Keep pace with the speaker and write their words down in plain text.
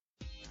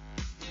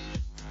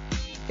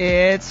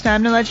It's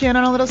time to let you in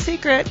on a little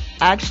secret.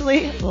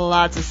 Actually,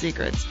 lots of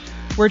secrets.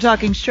 We're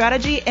talking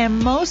strategy and,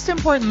 most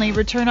importantly,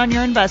 return on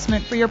your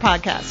investment for your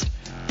podcast.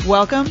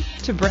 Welcome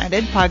to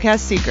Branded Podcast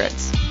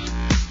Secrets.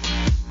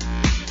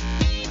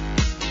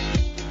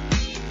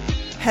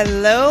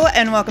 Hello,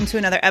 and welcome to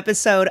another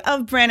episode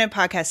of Branded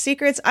Podcast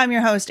Secrets. I'm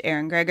your host,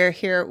 Erin Greger,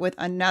 here with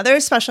another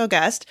special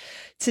guest.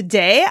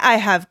 Today, I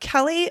have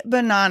Kelly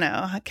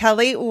Bonanno.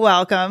 Kelly,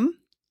 welcome.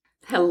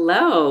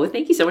 Hello.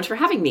 Thank you so much for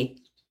having me.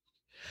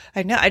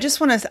 I know. I just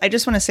want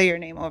to say your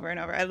name over and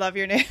over. I love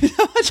your name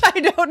so much. I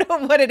don't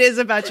know what it is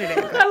about your name.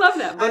 I love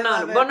that.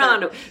 Bonanno.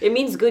 Bonanno. It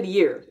means good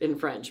year in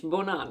French.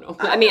 Bonanno.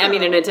 I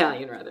mean in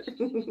Italian rather.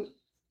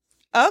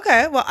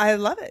 Okay. Well, I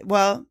love it.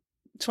 Well,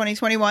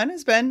 2021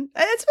 it's been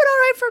all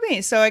right for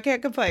me, so I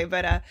can't complain,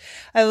 but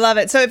I love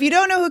it. So if you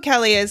don't know who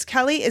Kelly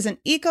is an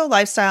eco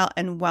lifestyle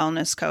and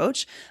wellness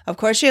coach. Of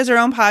course, she has her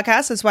own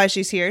podcast. That's why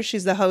she's here.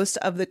 She's the host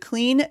of the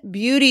Clean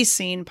Beauty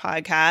Scene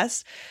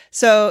podcast.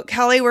 So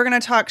Kelly, we're going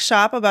to talk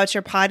shop about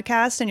your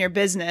podcast and your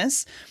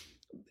business.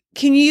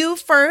 Can you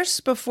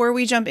first, before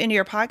we jump into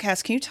your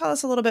podcast, can you tell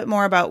us a little bit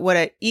more about what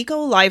an eco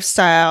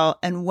lifestyle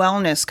and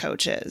wellness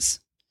coach is?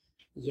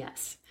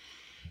 Yes.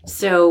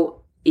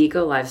 So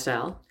eco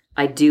lifestyle,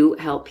 I do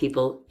help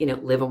people,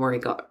 live a more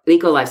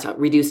eco lifestyle,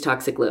 reduce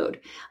toxic load.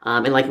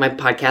 And like my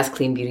podcast,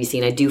 Clean Beauty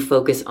Scene, I do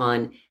focus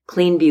on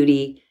clean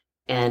beauty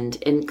and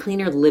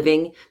cleaner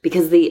living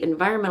because the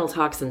environmental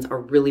toxins are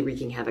really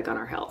wreaking havoc on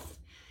our health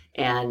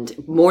and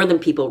more than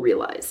people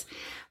realize.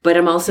 But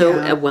I'm also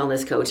a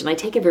wellness coach and I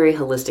take a very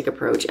holistic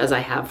approach as I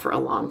have for a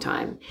long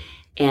time.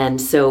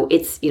 And so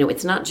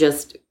it's not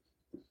just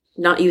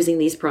not using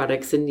these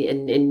products and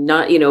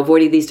not,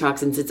 avoiding these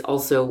toxins. It's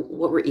also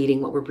what we're eating,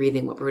 what we're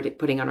breathing, what we're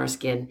putting on our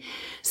skin.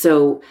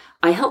 So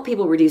I help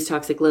people reduce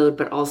toxic load,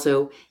 but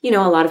also, a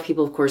lot of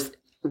people, of course,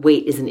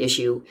 weight is an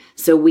issue.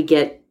 So we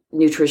get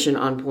nutrition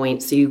on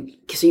point. So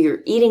you're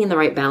eating in the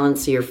right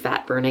balance. So you're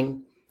fat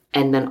burning.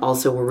 And then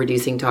also we're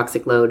reducing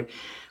toxic load,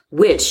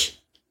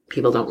 which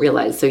people don't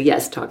realize. So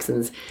yes,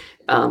 toxins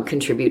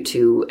contribute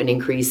to an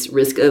increased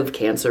risk of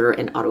cancer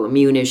and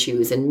autoimmune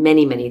issues and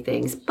many, many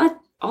things. But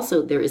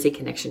also, there is a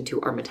connection to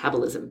our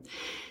metabolism.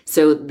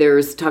 So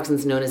there's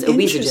toxins known as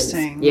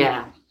obesogens.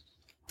 Yeah.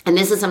 And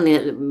this is something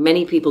that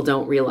many people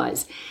don't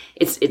realize.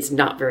 It's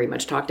not very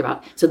much talked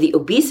about. So the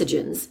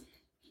obesogens,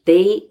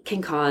 they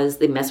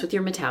mess with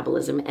your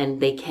metabolism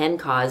and they can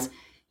cause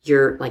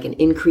an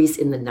increase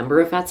in the number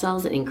of fat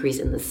cells, an increase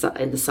in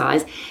the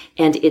size.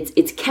 And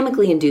it's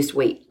chemically induced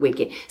weight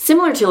gain.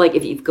 Similar to like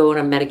if you go on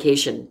a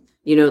medication,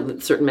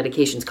 certain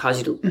medications cause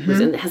you to lose,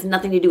 and it has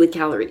nothing to do with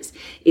calories.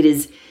 It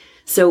is.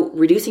 So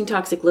reducing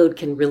toxic load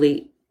can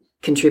really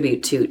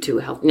contribute to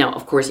health. Now,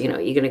 of course, you're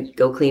going to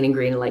go clean and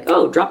green and like,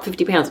 drop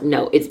 50 pounds.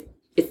 No, it's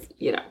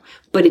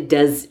but it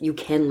does, you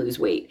can lose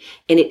weight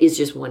and it is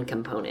just one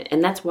component.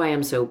 And that's why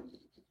I'm so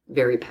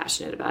very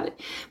passionate about it.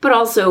 But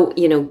also,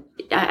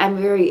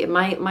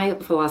 my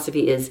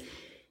philosophy is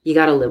you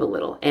got to live a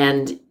little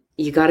and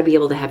you got to be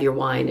able to have your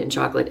wine and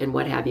chocolate and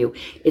what have you.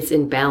 It's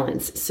in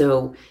balance.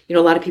 So, a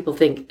lot of people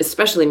think,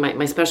 especially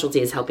my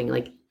specialty is helping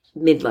like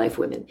midlife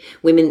women,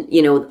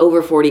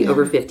 over 40,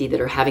 over 50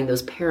 that are having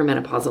those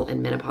perimenopausal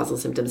and menopausal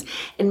symptoms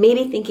and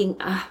maybe thinking,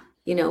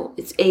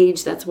 it's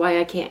age. That's why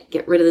I can't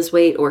get rid of this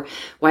weight or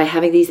why I'm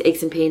having these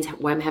aches and pains,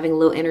 why I'm having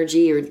low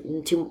energy or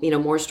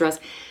more stress.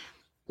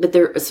 But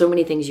there are so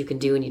many things you can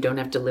do and you don't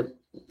have to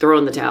throw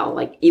in the towel.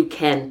 Like you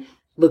can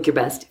look your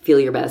best, feel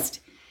your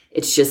best.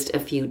 It's just a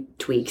few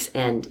tweaks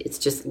and it's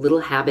just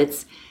little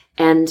habits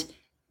and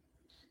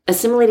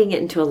assimilating it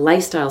into a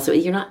lifestyle. So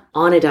you're not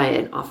on a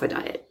diet and off a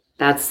diet.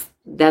 That's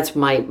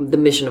the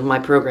mission of my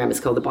program is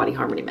called the Body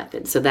Harmony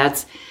Method. So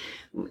that's,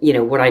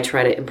 what I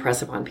try to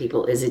impress upon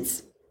people is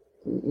it's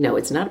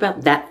not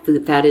about that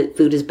food.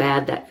 Food is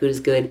bad. That food is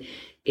good.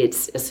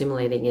 It's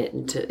assimilating it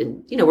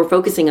into, we're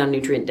focusing on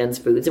nutrient dense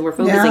foods and we're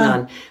focusing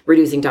on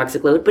reducing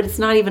toxic load, but it's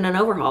not even an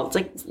overhaul. It's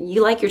like,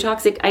 you like your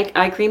toxic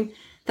eye cream.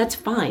 That's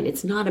fine.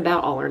 It's not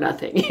about all or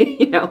nothing,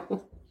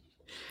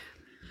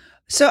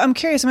 So I'm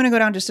curious, I'm going to go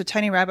down just a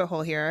tiny rabbit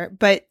hole here,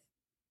 but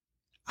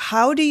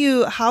how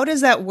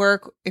does that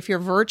work if you're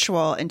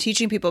virtual and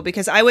teaching people?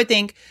 Because I would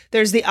think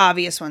there's the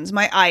obvious ones,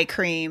 my eye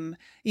cream,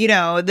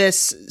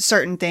 this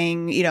certain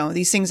thing,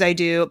 these things I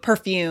do,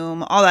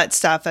 perfume, all that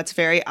stuff. That's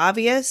very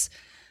obvious.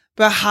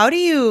 But how do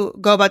you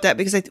go about that?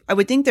 Because I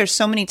would think there's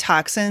so many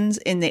toxins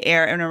in the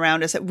air and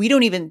around us that we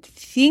don't even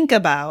think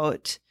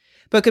about,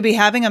 but could be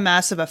having a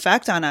massive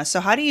effect on us.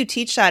 So how do you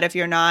teach that if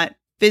you're not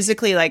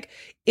physically like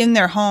in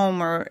their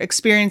home or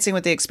experiencing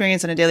what they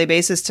experience on a daily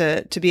basis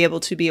to be able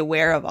to be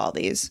aware of all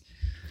these?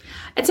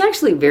 It's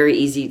actually very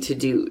easy to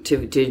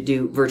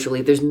do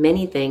virtually. There's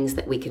many things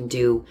that we can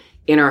do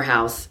in our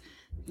house,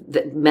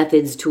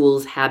 methods,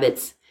 tools,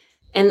 habits,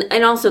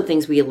 and also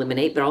things we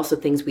eliminate, but also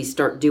things we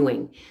start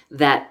doing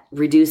that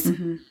reduce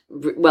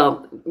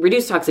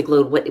toxic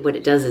load. What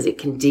it does is it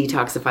can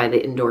detoxify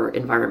the indoor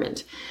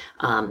environment.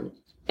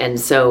 And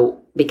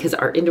so because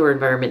our indoor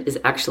environment is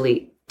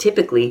actually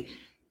typically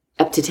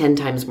up to 10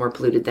 times more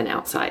polluted than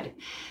outside.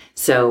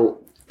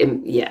 So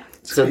yeah,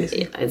 So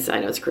I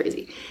know it's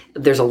crazy.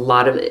 There's a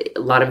lot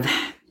of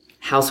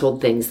household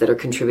things that are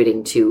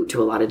contributing to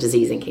a lot of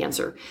disease and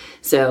cancer.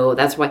 So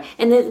that's why,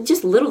 and then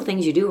just little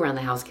things you do around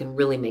the house can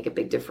really make a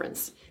big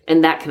difference.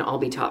 And that can all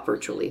be taught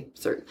virtually.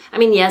 I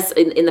mean, yes,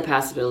 in the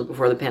past,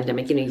 before the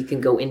pandemic, you can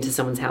go into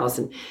someone's house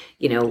and,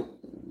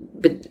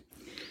 but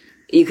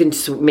you can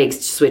make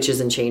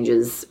switches and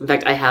changes. In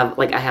fact, I have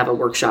a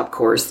workshop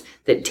course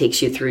that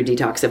takes you through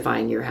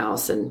detoxifying your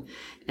house. And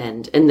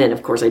then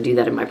of course I do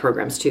that in my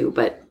programs too,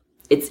 but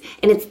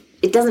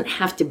it doesn't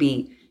have to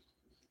be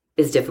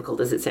as difficult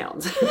as it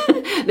sounds.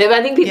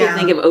 I think people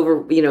think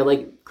of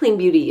like clean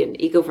beauty and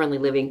eco-friendly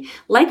living,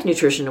 like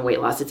nutrition and weight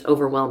loss. It's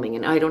overwhelming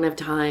and I don't have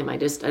time. I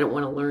don't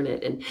want to learn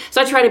it. And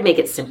so I try to make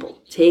it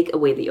simple, take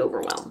away the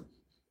overwhelm.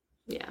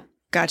 Yeah.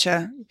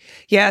 Gotcha.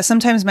 Yeah.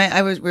 Sometimes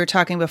we were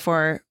talking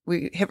before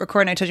we hit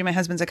record and I told you my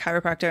husband's a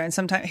chiropractor and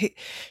sometimes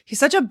he's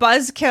such a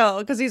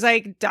buzzkill because he's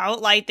like,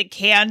 don't light the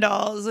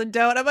candles and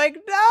don't. I'm like,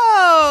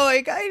 no,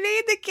 like I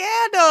need the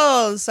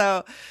candles.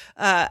 So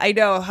I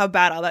know how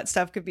bad all that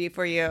stuff could be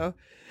for you.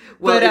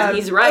 Well, but,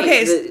 he's right.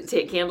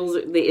 Okay. Candles,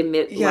 they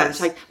emit a lot of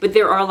toxins, but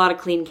there are a lot of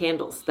clean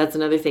candles. That's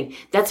another thing.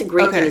 That's a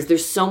great thing is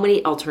there's so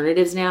many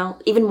alternatives now,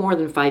 even more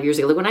than 5 years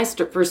ago. Like when I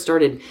first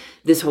started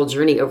this whole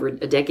journey over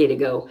a decade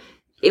ago,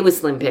 it was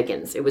slim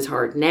pickings. It was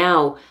hard.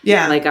 Now,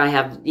 like I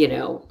have,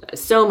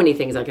 so many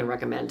things I can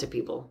recommend to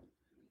people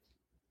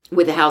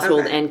with the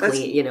household and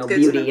clean,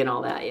 beauty and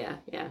all that.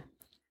 Yeah.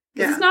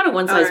 It's not a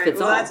one size fits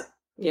all,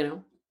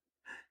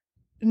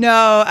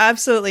 No,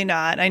 absolutely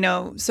not. I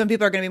know some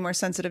people are going to be more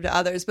sensitive to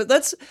others, but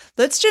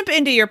let's jump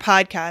into your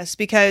podcast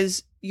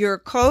because you're a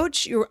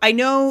coach. I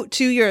know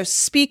too, you're a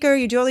speaker.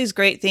 You do all these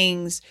great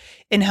things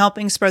in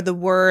helping spread the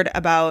word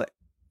about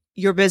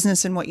your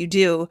business and what you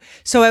do.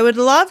 So I would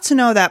love to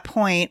know that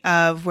point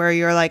of where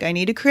you're like, I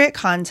need to create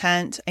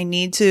content. I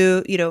need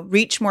to,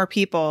 reach more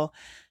people.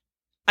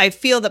 I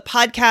feel the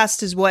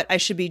podcast is what I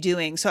should be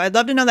doing. So I'd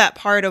love to know that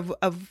part of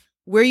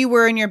where you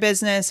were in your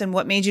business and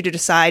what made you to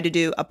decide to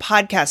do a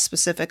podcast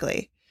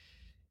specifically.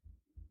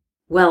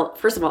 Well,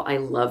 first of all, I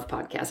love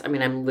podcasts. I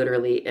mean, I'm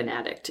literally an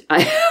addict.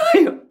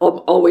 I'm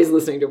always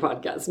listening to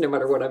podcasts, no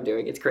matter what I'm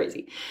doing. It's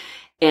crazy.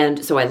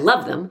 And so I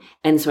love them.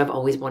 And so I've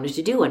always wanted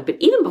to do one. But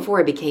even before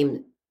I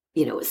became,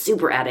 a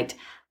super addict,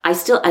 I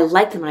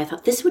liked them. And I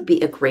thought this would be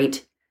a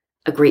great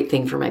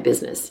thing for my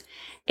business.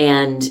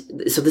 And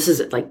so this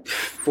is like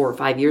 4 or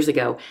 5 years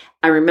ago.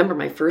 I remember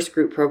my first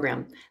group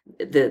program,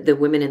 the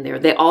women in there,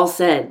 they all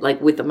said like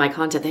with my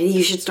content, hey,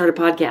 you should start a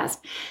podcast.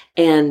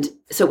 And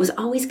so it was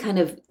always kind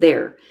of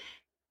there.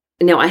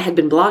 Now I had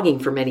been blogging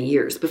for many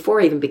years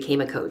before I even became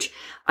a coach.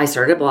 I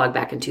started a blog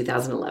back in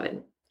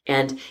 2011.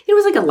 And it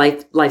was like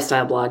a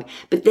lifestyle blog,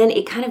 but then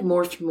it kind of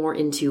morphed more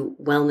into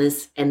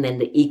wellness and then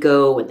the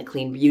eco and the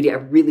clean beauty. I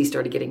really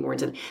started getting more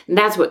into it. And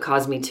that's what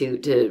caused me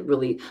to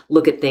really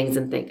look at things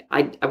and think,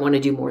 I want to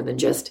do more than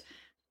just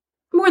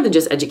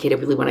educate. I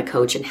really want to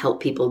coach and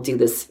help people do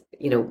this,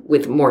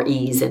 with more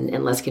ease and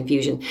less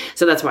confusion.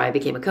 So that's why I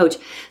became a coach.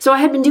 So I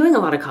had been doing a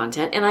lot of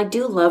content and I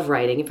do love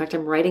writing. In fact,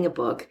 I'm writing a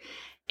book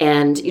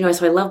and,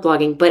 so I love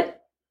blogging,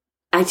 but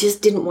I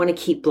just didn't want to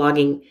keep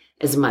blogging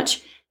as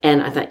much.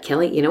 And I thought,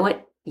 Kelly, you know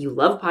what? You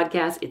love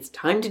podcasts. It's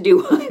time to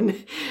do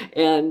one.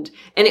 And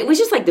it was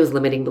just like those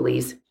limiting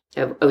beliefs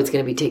of, it's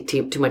going to be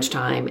take too much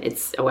time.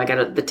 I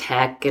got the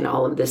tech and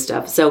all of this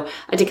stuff. So I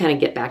had to kind of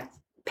get back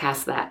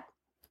past that.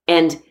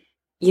 And,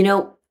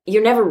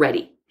 you're never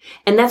ready.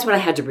 And that's what I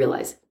had to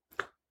realize.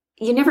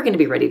 You're never going to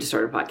be ready to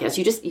start a podcast.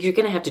 You're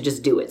going to have to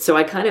just do it. So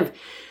I kind of,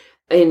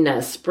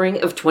 in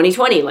spring of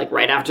 2020, like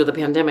right after the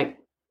pandemic,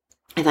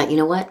 I thought, you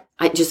know what?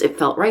 It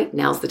felt right.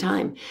 Now's the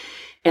time.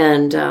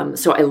 And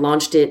so I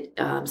launched it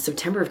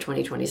September of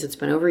 2020. So it's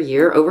been over a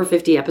year, over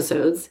 50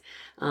 episodes.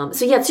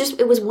 So yeah,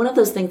 it was one of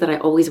those things that I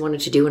always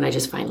wanted to do, and I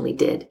just finally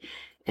did.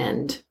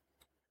 And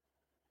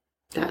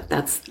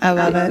I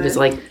love it. It was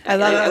like I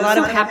love it. I'm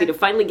so happy to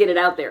finally get it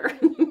out there.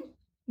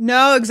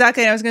 No,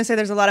 exactly. And I was going to say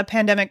there's a lot of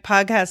pandemic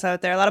podcasts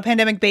out there, a lot of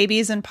pandemic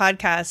babies and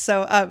podcasts.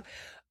 So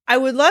I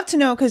would love to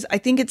know because I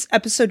think it's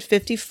episode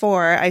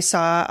 54 I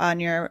saw on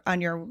your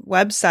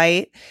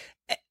website.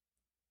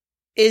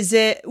 Is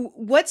it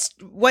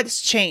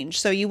what's changed?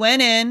 So you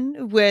went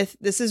in with,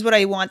 this is what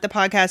I want the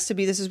podcast to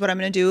be. This is what I'm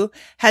going to do.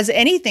 Has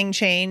anything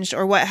changed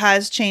or what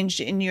has changed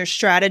in your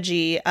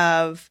strategy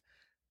of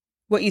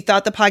what you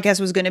thought the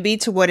podcast was going to be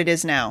to what it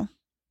is now?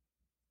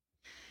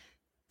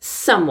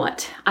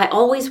 Somewhat. I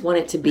always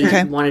wanted it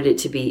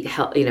to be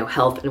health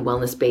and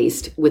wellness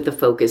based with the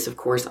focus, of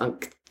course, on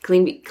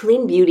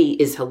clean beauty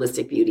is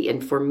holistic beauty.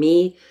 And for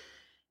me,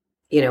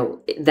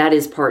 that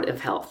is part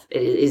of health.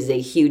 It is a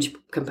huge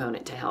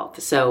component to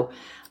health. So,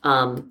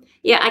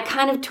 I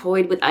kind of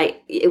toyed with,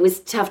 it was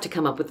tough to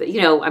come up with it.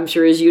 I'm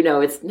sure as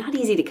it's not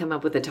easy to come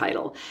up with a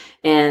title.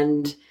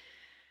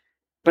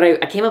 But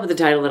I came up with a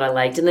title that I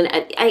liked. And then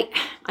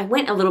I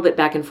went a little bit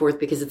back and forth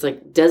because it's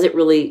like, does it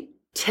really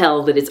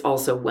tell that it's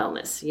also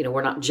wellness?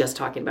 We're not just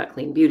talking about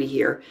clean beauty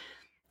here.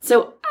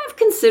 So I've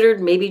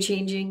considered maybe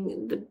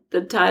changing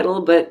the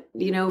title, but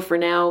for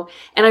now,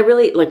 and I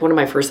really like one of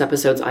my first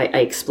episodes, I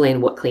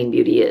explained what clean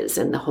beauty is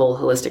and the whole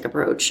holistic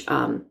approach.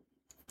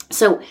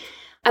 So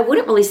I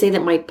wouldn't really say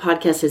that my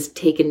podcast has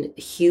taken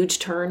a huge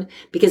turn,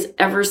 because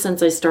ever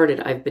since I started,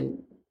 I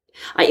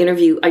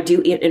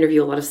do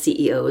interview a lot of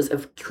CEOs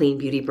of clean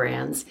beauty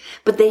brands,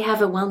 but they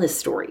have a wellness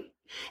story.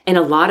 And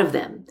a lot of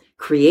them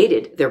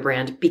created their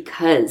brand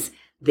because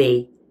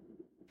they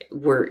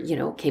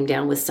came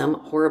down with some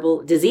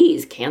horrible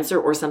disease, cancer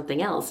or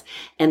something else.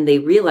 And they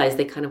realized,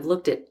 they kind of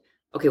looked at,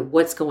 okay,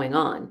 what's going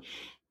on?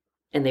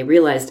 And they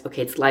realized,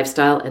 okay, it's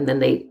lifestyle. And then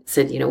they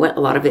said, you know what,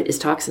 a lot of it is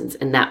toxins.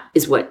 And that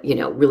is what,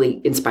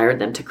 really inspired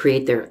them to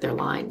create their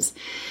lines.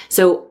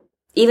 So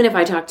even if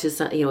I talk to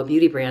some, a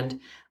beauty brand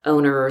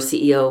owner or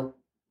CEO,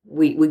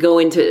 we go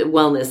into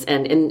wellness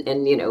and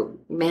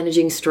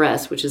managing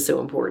stress, which is so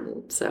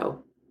important.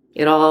 So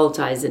it all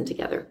ties in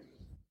together.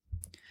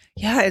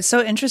 Yeah, it's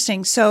so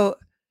interesting. So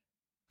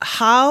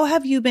how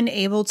have you been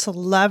able to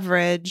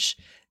leverage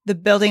the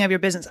building of your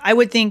business? I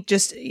would think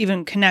just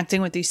even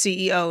connecting with these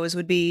CEOs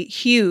would be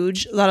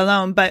huge, let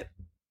alone, but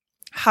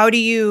how do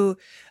you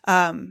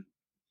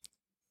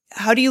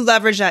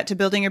leverage that to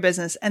building your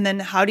business? And then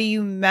how do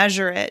you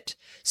measure it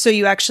so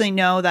you actually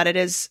know that it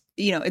is,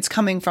 it's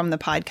coming from the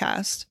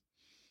podcast?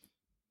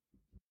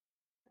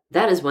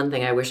 That is one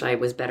thing I wish I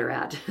was better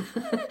at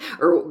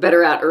or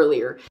better at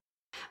earlier.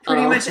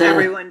 Pretty much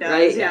everyone does.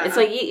 Right? Yeah. It's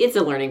like, it's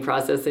a learning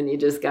process and you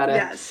just got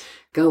to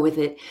go with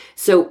it.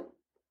 So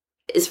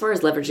as far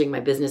as leveraging my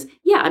business,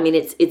 I mean,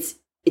 it's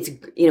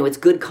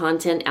good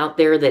content out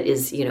there that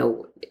is,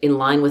 in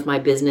line with my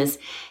business.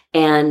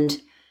 And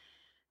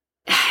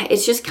it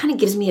just kind of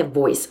gives me a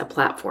voice, a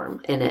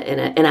platform, and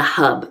a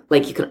hub.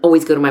 Like, you can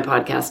always go to my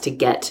podcast to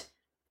get,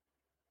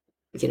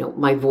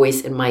 my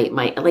voice and my,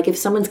 like, if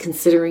someone's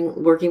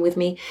considering working with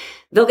me,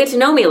 they'll get to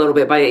know me a little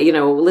bit by,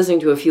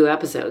 listening to a few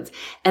episodes.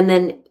 And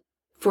then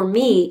for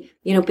me,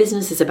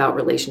 business is about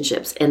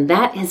relationships. And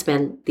that has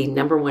been the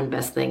number one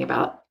best thing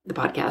about the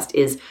podcast,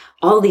 is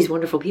all these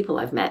wonderful people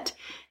I've met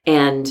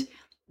and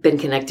been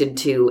connected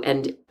to,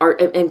 and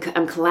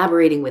I'm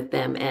collaborating with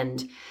them.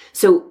 And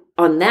so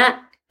on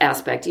that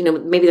aspect,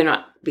 maybe they're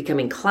not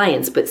becoming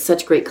clients, but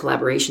such great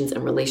collaborations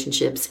and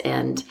relationships,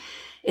 and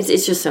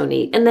it's just so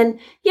neat. And then,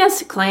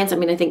 yes, clients, I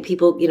mean, I think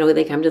people,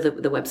 they come to the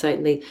website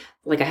and they,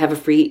 like, I have a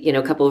free,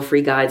 a couple of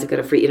free guides. I've got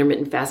a free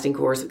intermittent fasting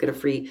course. I've got a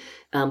free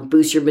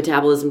boost your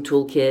metabolism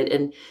toolkit.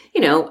 And,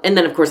 and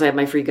then of course I have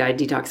my free guide,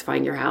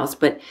 detoxifying your house.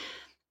 But,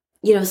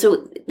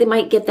 so they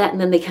might get that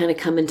and then they kind of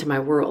come into my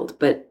world.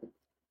 But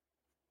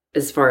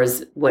as far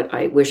as what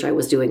I wish I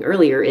was doing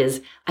earlier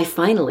is I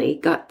finally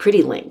got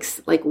Pretty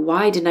Links. Like,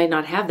 why did I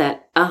not have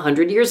that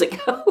 100 years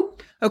ago?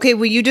 Okay,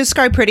 will you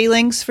describe Pretty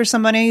Links for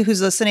somebody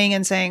who's listening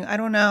and saying, I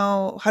don't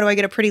know, how do I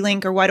get a pretty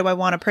link, or why do I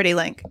want a pretty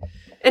link?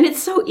 And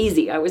it's so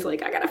easy. I was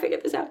like, I got to figure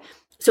this out.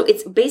 So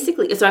it's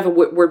basically, so I have a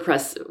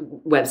WordPress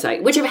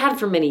website, which I've had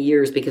for many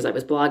years because I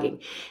was blogging.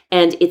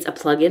 And it's a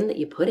plugin that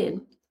you put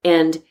in.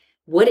 And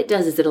what it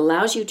does is it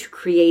allows you to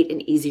create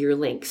an easier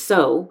link.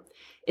 So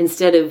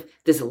instead of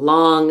this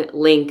long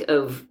link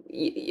of,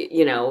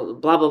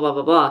 blah, blah, blah,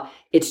 blah, blah,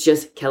 it's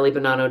just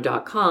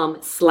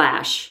kellybonanno.com/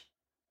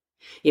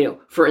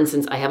 for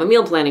instance, I have a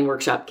meal planning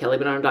workshop,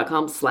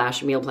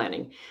 kellybonanno.com/meal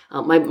planning.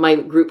 My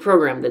group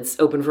program that's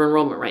open for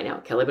enrollment right now,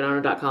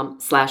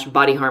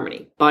 kellybonanno.com/body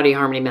harmony. Body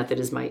harmony method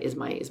is my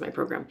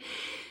program.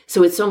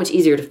 So it's so much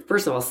easier to,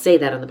 first of all, say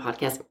that on the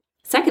podcast.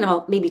 Second of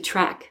all, maybe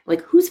track,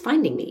 like, who's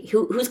finding me,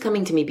 who's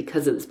coming to me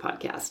because of this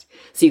podcast.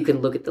 So you can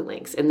look at the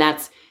links, and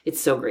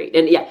it's so great.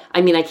 And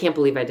I mean, I can't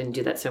believe I didn't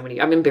do that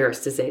I'm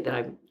embarrassed to say that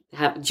I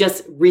have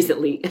just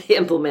recently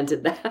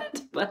implemented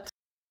that, but.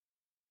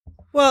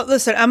 Well,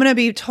 listen, I'm going to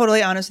be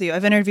totally honest with you.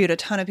 I've interviewed a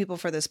ton of people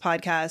for this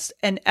podcast,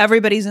 and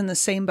everybody's in the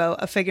same boat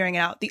of figuring it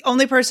out. The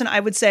only person I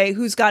would say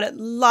who's got it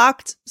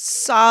locked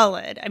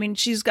solid, I mean,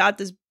 she's got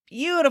this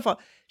beautiful,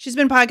 she's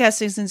been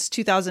podcasting since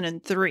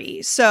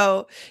 2003.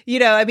 So,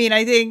 I mean,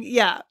 I think,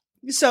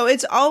 So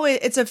it's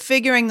a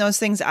figuring those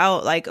things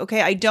out. Like,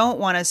 okay, I don't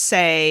want to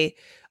say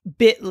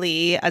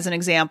Bitly as an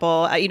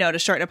example, to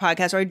start a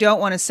podcast, or I don't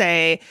want to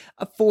say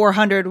a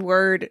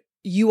 400-word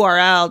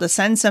URL to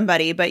send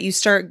somebody, but you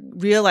start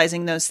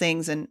realizing those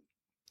things and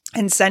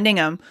sending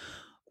them.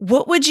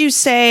 What would you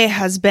say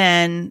has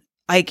been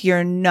like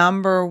your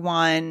number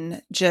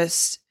one,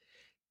 just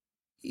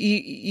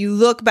you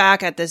look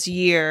back at this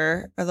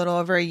year, a little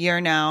over a year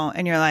now,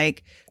 and you're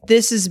like,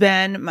 this has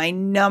been my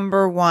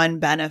number one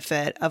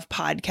benefit of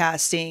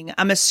podcasting.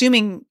 I'm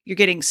assuming you're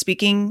getting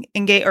speaking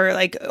engaged, or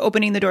like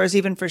opening the doors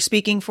even for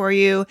speaking for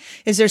you.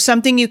 Is there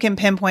something you can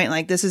pinpoint,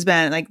 like, this has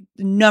been like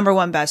the number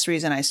one best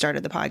reason I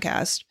started the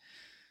podcast?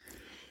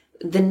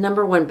 The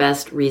number one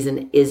best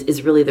reason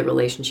is really the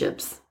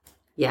relationships.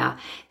 Yeah.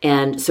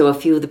 And so a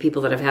few of the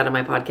people that I've had on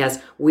my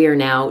podcast, we are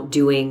now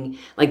doing,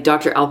 like,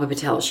 Dr. Alpa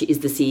Patel. She is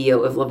the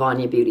CEO of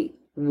Lavanya Beauty.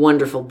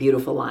 Wonderful,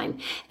 beautiful line.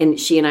 And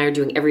she and I are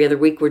doing every other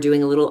week, we're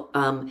doing a little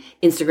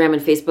Instagram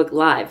and Facebook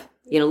live,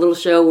 a little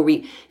show where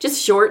we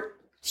just short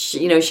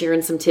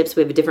sharing some tips.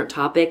 We have a different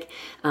topic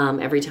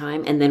every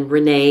time. And then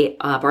Renee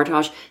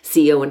Bartosh,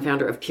 CEO and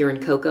founder of Pure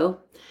and Cocoa.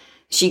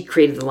 She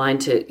created the line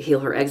to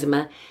heal her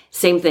eczema.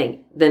 Same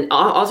thing. Then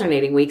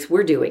alternating weeks,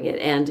 we're doing it.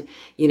 And,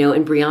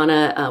 and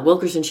Brianna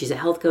Wilkerson, she's a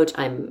health coach.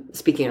 I'm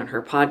speaking on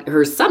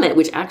her summit,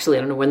 which actually, I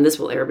don't know when this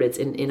will air, but it's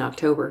in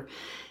October.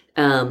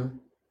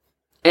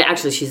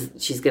 Actually,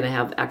 she's going to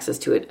have access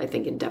to it, I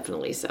think,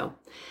 indefinitely. So,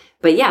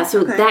 but yeah,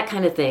 so that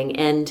kind of thing.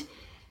 And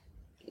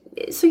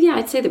so, yeah,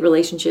 I'd say the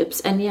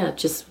relationships and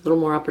just a little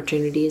more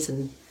opportunities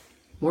and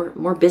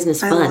more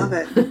business fun. I love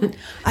it.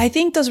 I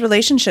think those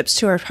relationships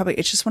too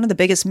it's just one of the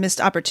biggest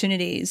missed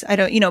opportunities.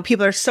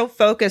 People are so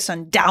focused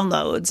on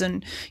downloads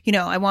and,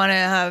 I want to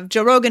have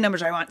Joe Rogan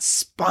numbers. I want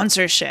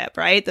sponsorship,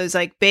 right? Those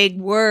like big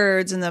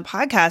words in the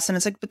podcast. And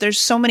it's like, but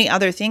there's so many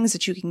other things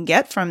that you can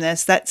get from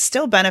this that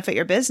still benefit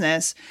your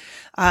business.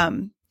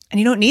 And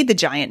you don't need the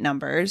giant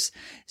numbers.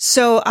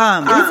 So,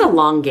 and it's a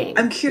long game.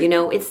 I'm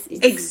curious.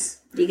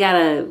 It's you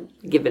gotta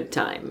give it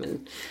time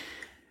and.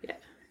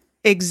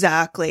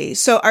 Exactly.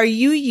 So are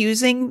you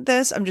using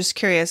this? I'm just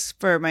curious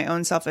for my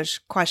own selfish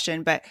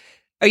question, but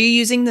are you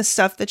using the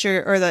stuff that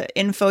or the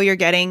info you're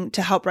getting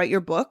to help write your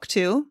book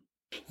too?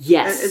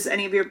 Yes. Is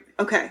any of your,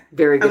 okay.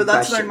 Very good I would love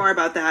question. to learn more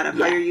about that,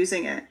 how you're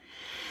using it.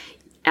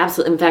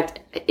 Absolutely. In fact,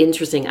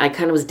 interesting. I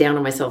kind of was down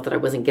on myself that I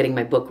wasn't getting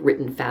my book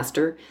written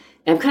faster.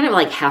 And I'm kind of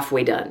like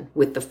halfway done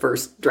with the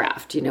first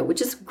draft,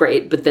 which is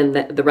great. But then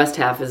the rest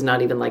half is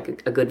not even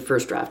like a good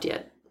first draft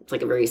yet. It's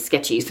like a very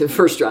sketchy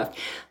first draft.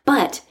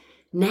 But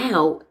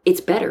now it's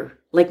better.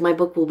 Like my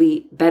book will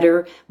be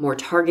better, more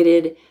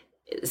targeted.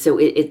 So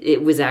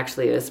it was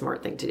actually a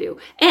smart thing to do.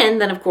 And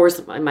then of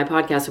course my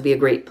podcast will be a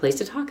great place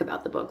to talk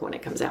about the book when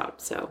it comes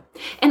out. So,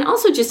 and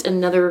also just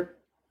another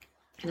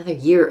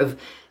year of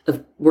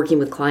working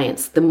with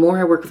clients. The more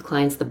I work with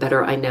clients, the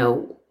better I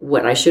know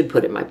what I should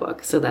put in my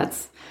book. So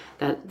that's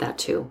that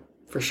too,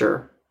 for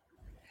sure.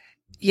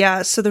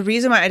 Yeah. So the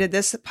reason why I did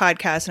this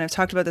podcast, and I've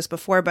talked about this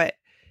before, but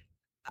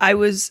I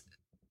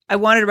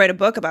wanted to write a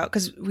book about,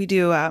 because we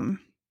do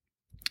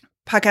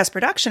podcast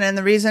production, and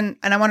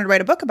I wanted to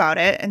write a book about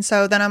it. And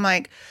so then I'm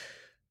like,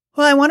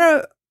 well, I want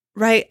to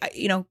write,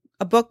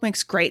 a book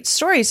makes great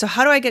stories. So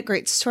how do I get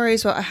great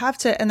stories? Well, I have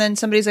to. And then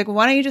somebody's like, well,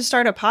 why don't you just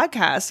start a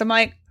podcast? I'm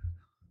like,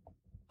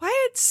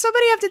 why did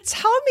somebody have to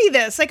tell me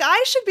this? Like,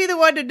 I should be the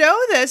one to know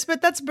this,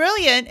 but that's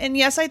brilliant. And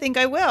yes, I think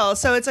I will.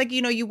 So it's like,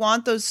 you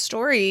want those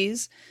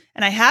stories.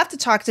 And I have to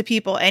talk to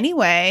people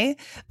anyway.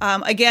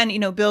 Again,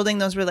 building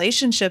those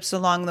relationships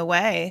along the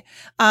way.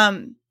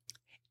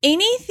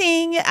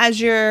 Anything as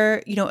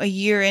you're, a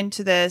year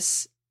into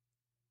this,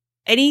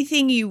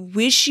 anything you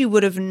wish you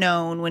would have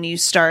known when you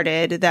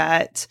started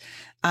that,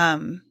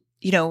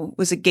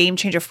 was a game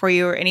changer for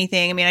you or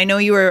anything? I mean, I know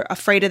you were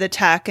afraid of the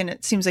tech and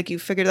it seems like you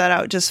figured that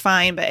out just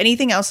fine, but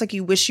anything else like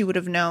you wish you would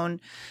have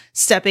known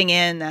stepping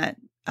in that,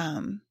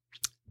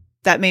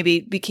 that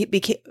maybe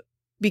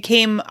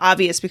became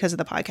obvious because of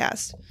the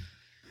podcast?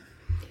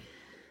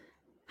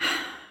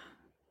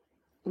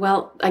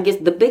 Well, I guess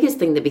the biggest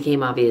thing that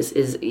became obvious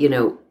is,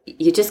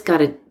 you just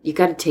gotta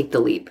take the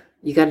leap.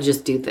 You gotta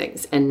just do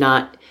things and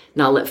not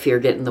let fear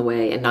get in the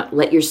way and not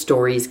let your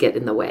stories get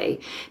in the way,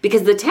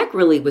 because the tech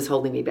really was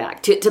holding me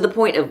back to the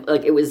point of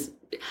like,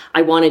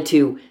 I wanted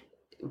to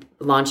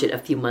launch it a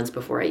few months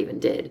before I even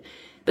did.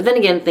 But then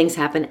again, things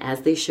happen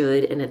as they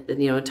should.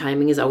 And,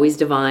 timing is always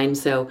divine.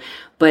 So,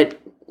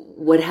 but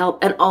what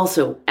helped, and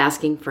also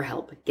asking for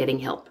help, getting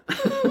help,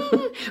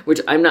 which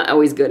I'm not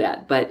always good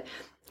at, but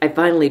I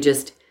finally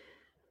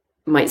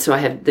so I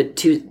have the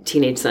two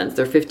teenage sons,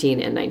 they're 15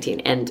 and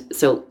 19. And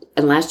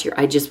last year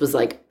I just was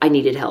like, I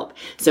needed help.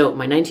 So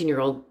my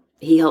 19-year-old,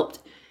 he helped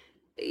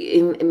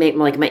make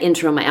like my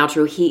intro, my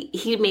outro.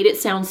 He made it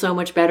sound so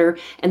much better.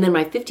 And then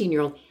my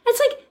 15-year-old, it's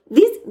like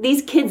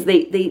these kids,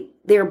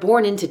 they're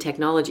born into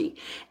technology.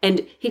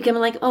 And he'd come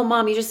in like, oh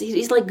mom,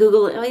 he's like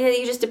Google, oh yeah,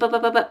 you just did.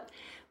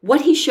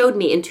 What he showed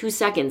me in 2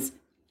 seconds,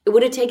 it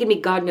would have taken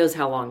me God knows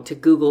how long to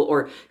Google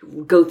or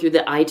go through the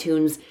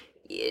iTunes,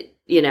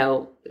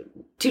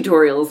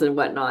 tutorials and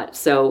whatnot.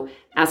 So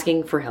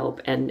asking for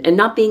help and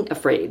not being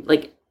afraid,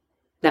 like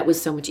that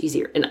was so much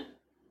easier. And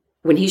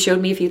when he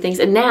showed me a few things,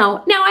 and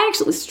now I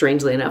actually,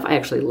 strangely enough, I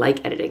actually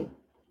like editing.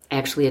 I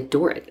actually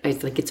adore it. I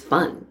think it's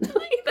fun.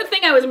 The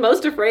thing I was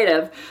most afraid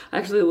of, I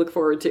actually look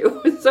forward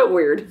to. It's so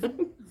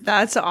weird.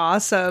 That's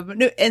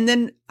awesome. And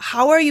then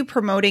how are you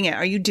promoting it?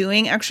 Are you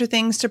doing extra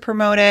things to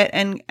promote it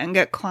and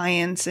get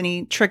clients?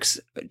 Any tricks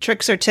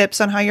or tips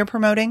on how you're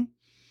promoting?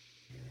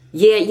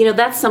 Yeah,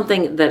 that's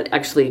something that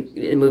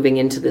actually moving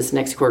into this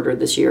next quarter of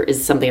this year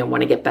is something I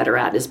want to get better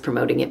at, is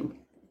promoting it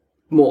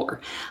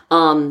more.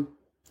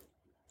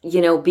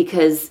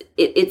 Because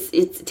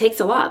it takes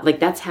a lot. Like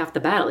that's half the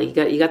battle.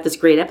 You got this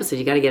great episode.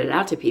 You got to get it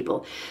out to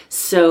people.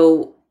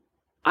 So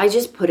I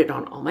just put it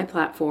on all my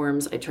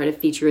platforms. I try to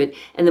feature it.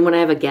 And then when I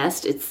have a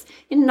guest,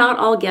 not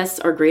all guests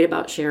are great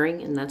about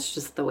sharing, and that's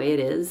just the way it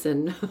is.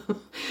 And,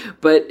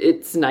 but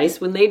it's nice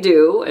when they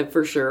do,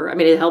 for sure. I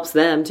mean, it helps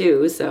them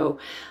too. So,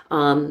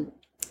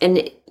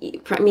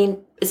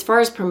 as far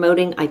as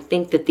promoting, I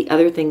think that the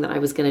other thing that I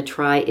was going to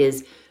try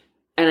is,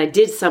 and I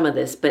did some of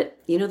this, but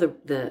you know, the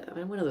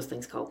what are those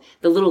things called?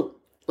 The little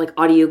like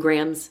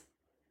audiograms.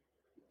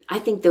 I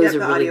think those are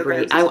really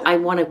great. I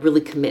want to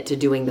really commit to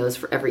doing those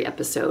for every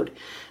episode.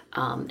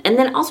 And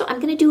then also I'm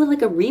going to do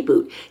like a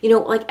reboot, you know,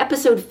 like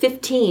episode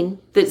 15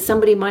 that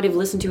somebody might have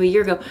listened to a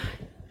year ago.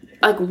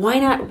 Like, why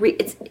not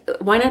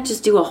why not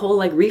just do a whole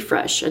like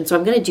refresh? And so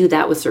I'm going to do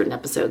that with certain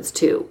episodes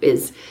too,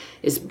 is,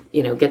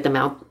 you know, get them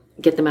out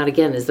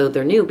again as though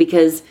they're new,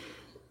 because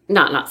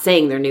not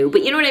saying they're new,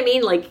 but you know what I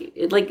mean? Like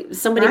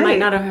somebody might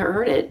not have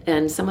heard it,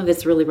 and some of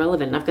it's really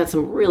relevant. And I've got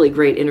some really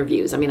great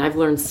interviews. I mean, I've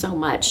learned so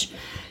much.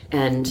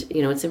 And,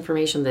 you know, it's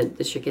information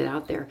that should get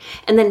out there.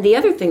 And then the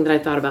other thing that I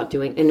thought about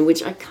doing, and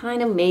which I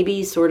kind of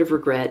maybe sort of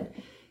regret,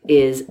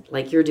 is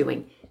like you're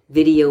doing,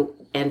 video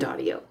and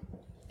audio.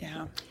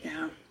 Yeah.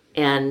 Yeah.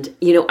 And,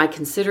 you know, I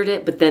considered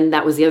it, but then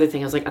that was the other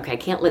thing. I was like, okay, I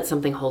can't let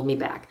something hold me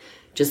back.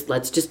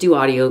 Let's just do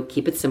audio,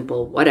 keep it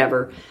simple,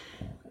 whatever.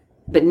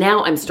 But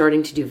now I'm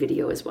starting to do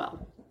video as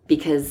well,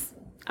 because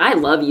I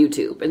love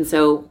YouTube. And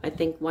so I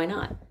think, why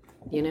not,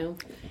 you know?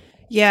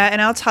 Yeah.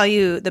 And I'll tell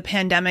you, the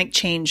pandemic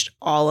changed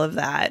all of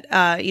that.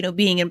 You know,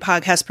 being in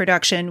podcast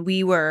production,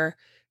 we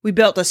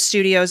built the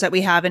studios that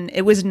we have, and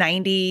it was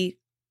 90%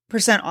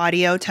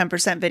 audio,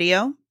 10%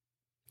 video.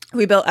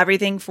 We built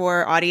everything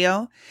for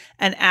audio.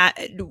 And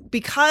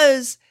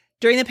because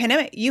during the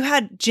pandemic, you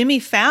had Jimmy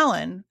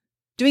Fallon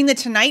doing the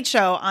Tonight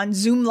Show on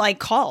Zoom-like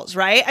calls,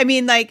 right? I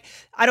mean, like,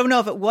 I don't know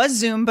if it was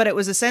Zoom, but it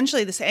was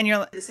essentially this. And you're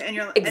like,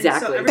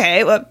 exactly.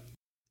 Okay, well,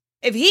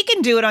 if he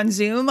can do it on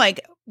Zoom, like,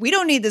 we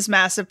don't need this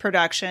massive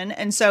production.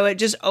 And so it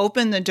just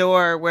opened the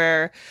door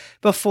where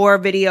before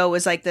video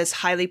was like this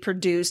highly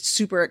produced,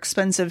 super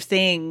expensive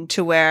thing,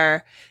 to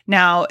where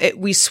now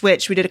we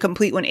switched. We did a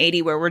complete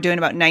 180 where we're doing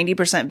about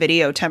 90%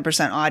 video,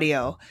 10%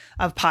 audio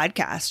of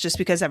podcasts, just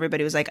because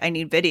everybody was like, I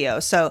need video.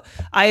 So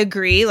I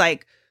agree.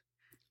 Like,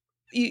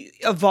 you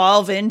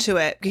evolve into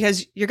it,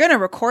 because you're going to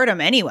record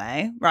them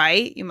anyway,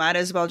 right? You might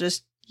as well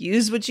just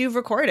use what you've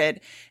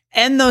recorded.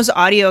 And those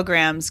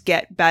audiograms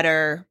get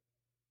better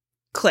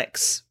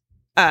clicks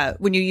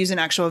when you use an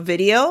actual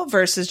video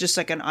versus just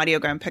like an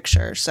audiogram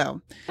picture.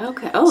 So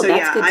okay. Oh, so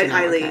that's good to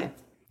know.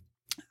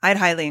 I'd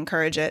highly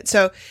encourage it.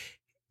 So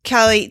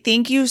Kelly,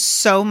 thank you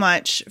so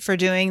much for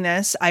doing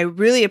this. I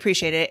really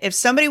appreciate it. If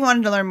somebody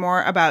wanted to learn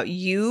more about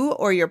you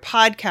or your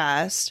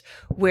podcast,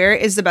 where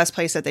is the best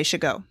place that they should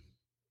go?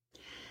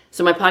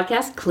 So my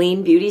podcast,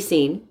 Clean Beauty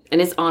Scene, and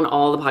it's on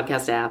all the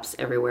podcast apps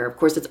everywhere. Of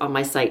course, it's on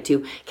my site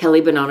too,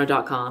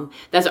 kellybonanno.com.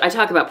 I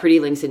talk about pretty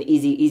links and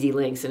easy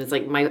links, and it's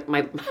like my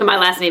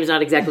last name is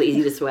not exactly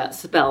easy to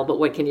spell, but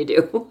what can you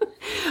do?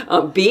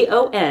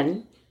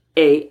 Bonanno.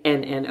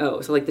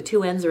 So like the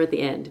two N's are at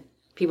the end.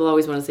 People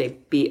always want to say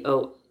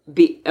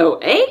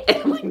B-O-A.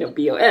 I'm like, no,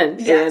 B-O-N.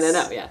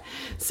 Yes. Yeah.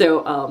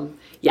 So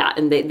yeah,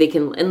 and they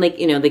can, and like,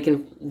 you know, they can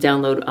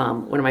download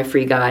one of my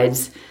free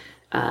guides.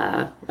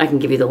 I can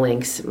give you the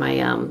links. My,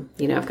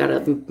 you know, I've got a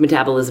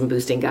metabolism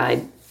boosting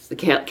guide,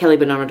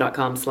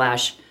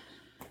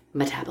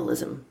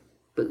 kellybonanno.com/metabolism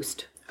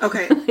boost.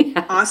 Okay.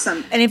 Yeah.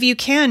 Awesome. And if you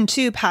can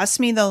too, pass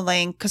me the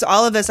link, because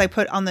all of this I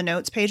put on the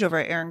notes page over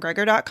at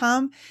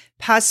eringreger.com.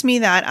 Pass me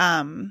that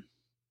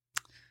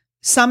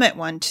summit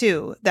one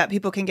too, that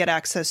people can get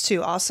access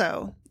to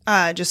also,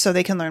 just so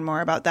they can learn more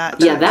about that.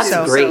 Yeah, that's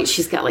great.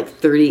 She's got like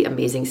 30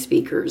 amazing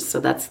speakers. So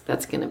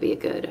that's going to be a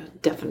good,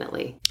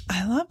 definitely.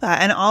 I love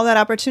that. And all that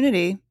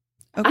opportunity.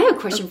 Okay. I have a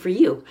question for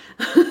you.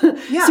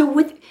 Yeah.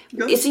 So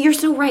you're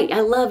so right. I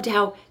loved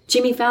how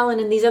Jimmy Fallon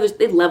and these others,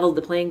 they leveled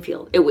the playing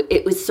field.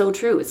 It was so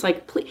true. It's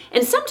like,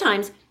 and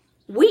sometimes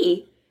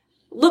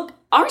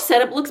our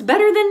setup looks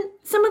better than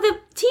some of the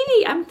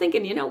TV. I'm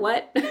thinking, you know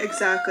what?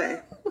 Exactly.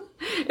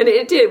 And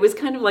it did. It was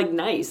kind of like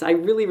nice. I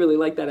really, really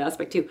like that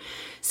aspect too.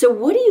 So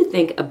what do you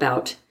think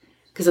about,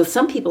 because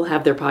some people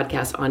have their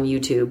podcasts on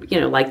YouTube, you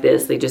know, like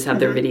this, they just have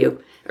their video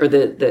or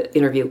the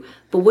interview.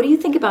 But what do you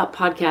think about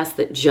podcasts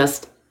that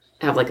just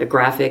have like a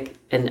graphic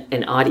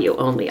and audio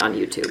only on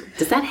YouTube?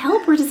 Does that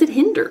help or does it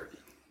hinder?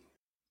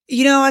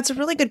 You know, that's a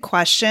really good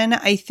question.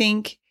 I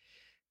think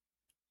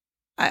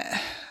I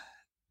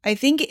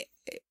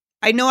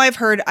know I've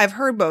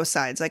heard both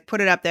sides, like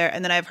put it up there,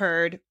 and then I've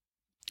heard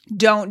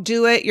don't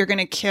do it. You're going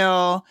to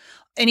kill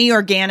any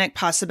organic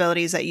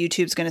possibilities that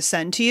YouTube's going to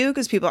send to you,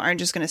 because people aren't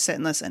just going to sit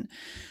and listen.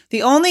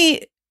 The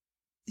only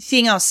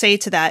thing I'll say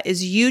to that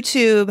is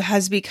YouTube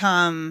has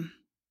become,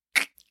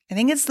 I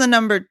think it's the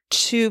number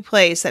 2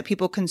 place that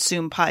people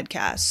consume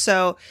podcasts.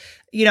 So,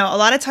 you know, a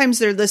lot of times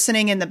they're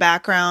listening in the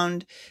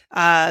background.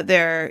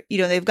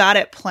 They've got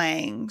it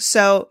playing.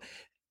 So,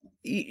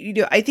 you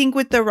know, I think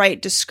with the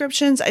right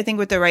descriptions, I think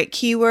with the right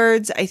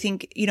keywords, I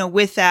think, you know,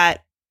 with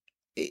that,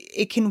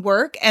 it can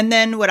work. And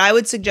then what I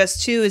would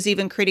suggest too is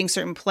even creating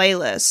certain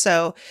playlists.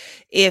 So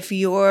if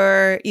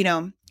you're, you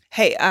know,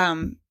 hey,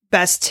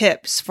 best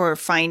tips for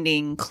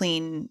finding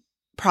clean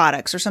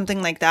products or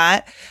something like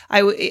that,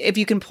 if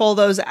you can pull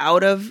those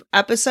out of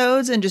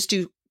episodes and just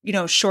do, you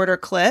know, shorter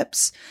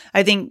clips,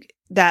 I think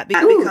that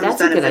That Ooh, becomes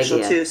that's a good beneficial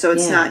idea. too. So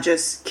it's Yeah. not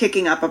just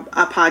kicking up a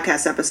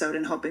podcast episode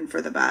and hoping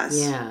for the best.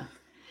 Yeah.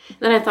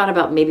 Then I thought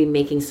about maybe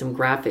making some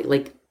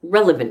like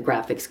relevant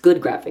graphics,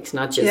 good graphics,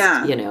 not just,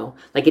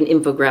 like an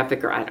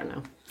infographic or I don't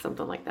know,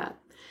 something like that.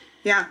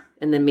 Yeah.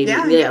 And then maybe, Yeah,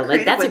 like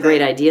creative that's a with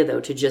great it. idea though,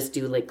 to just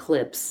do like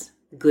clips,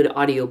 good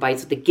audio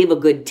bites that give a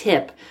good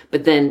tip,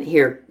 but then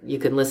here you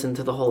can listen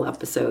to the whole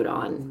episode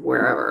on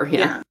wherever.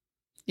 Yeah.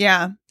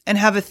 Yeah. And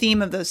have a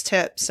theme of those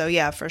tips. So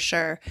yeah, for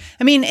sure.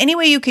 I mean, any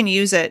way you can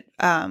use it,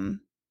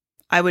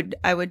 I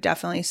would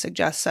definitely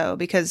suggest so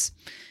because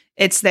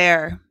it's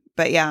there.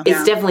 But yeah.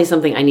 It's definitely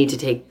something I need to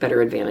take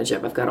better advantage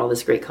of. I've got all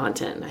this great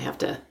content and I have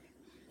to,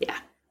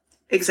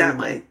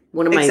 Exactly.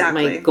 One of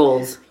my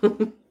goals.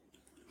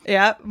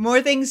 Yeah,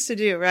 more things to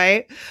do,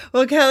 right?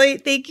 Well, Kelly,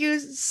 thank you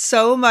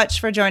so much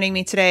for joining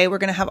me today. We're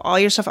going to have all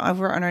your stuff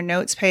over on our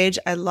notes page.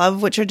 I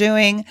love what you're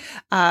doing.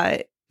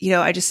 I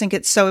just think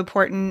it's so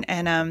important.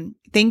 And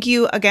thank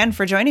you again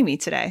for joining me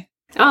today.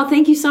 Oh,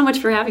 thank you so much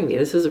for having me.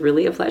 This was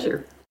really a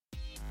pleasure.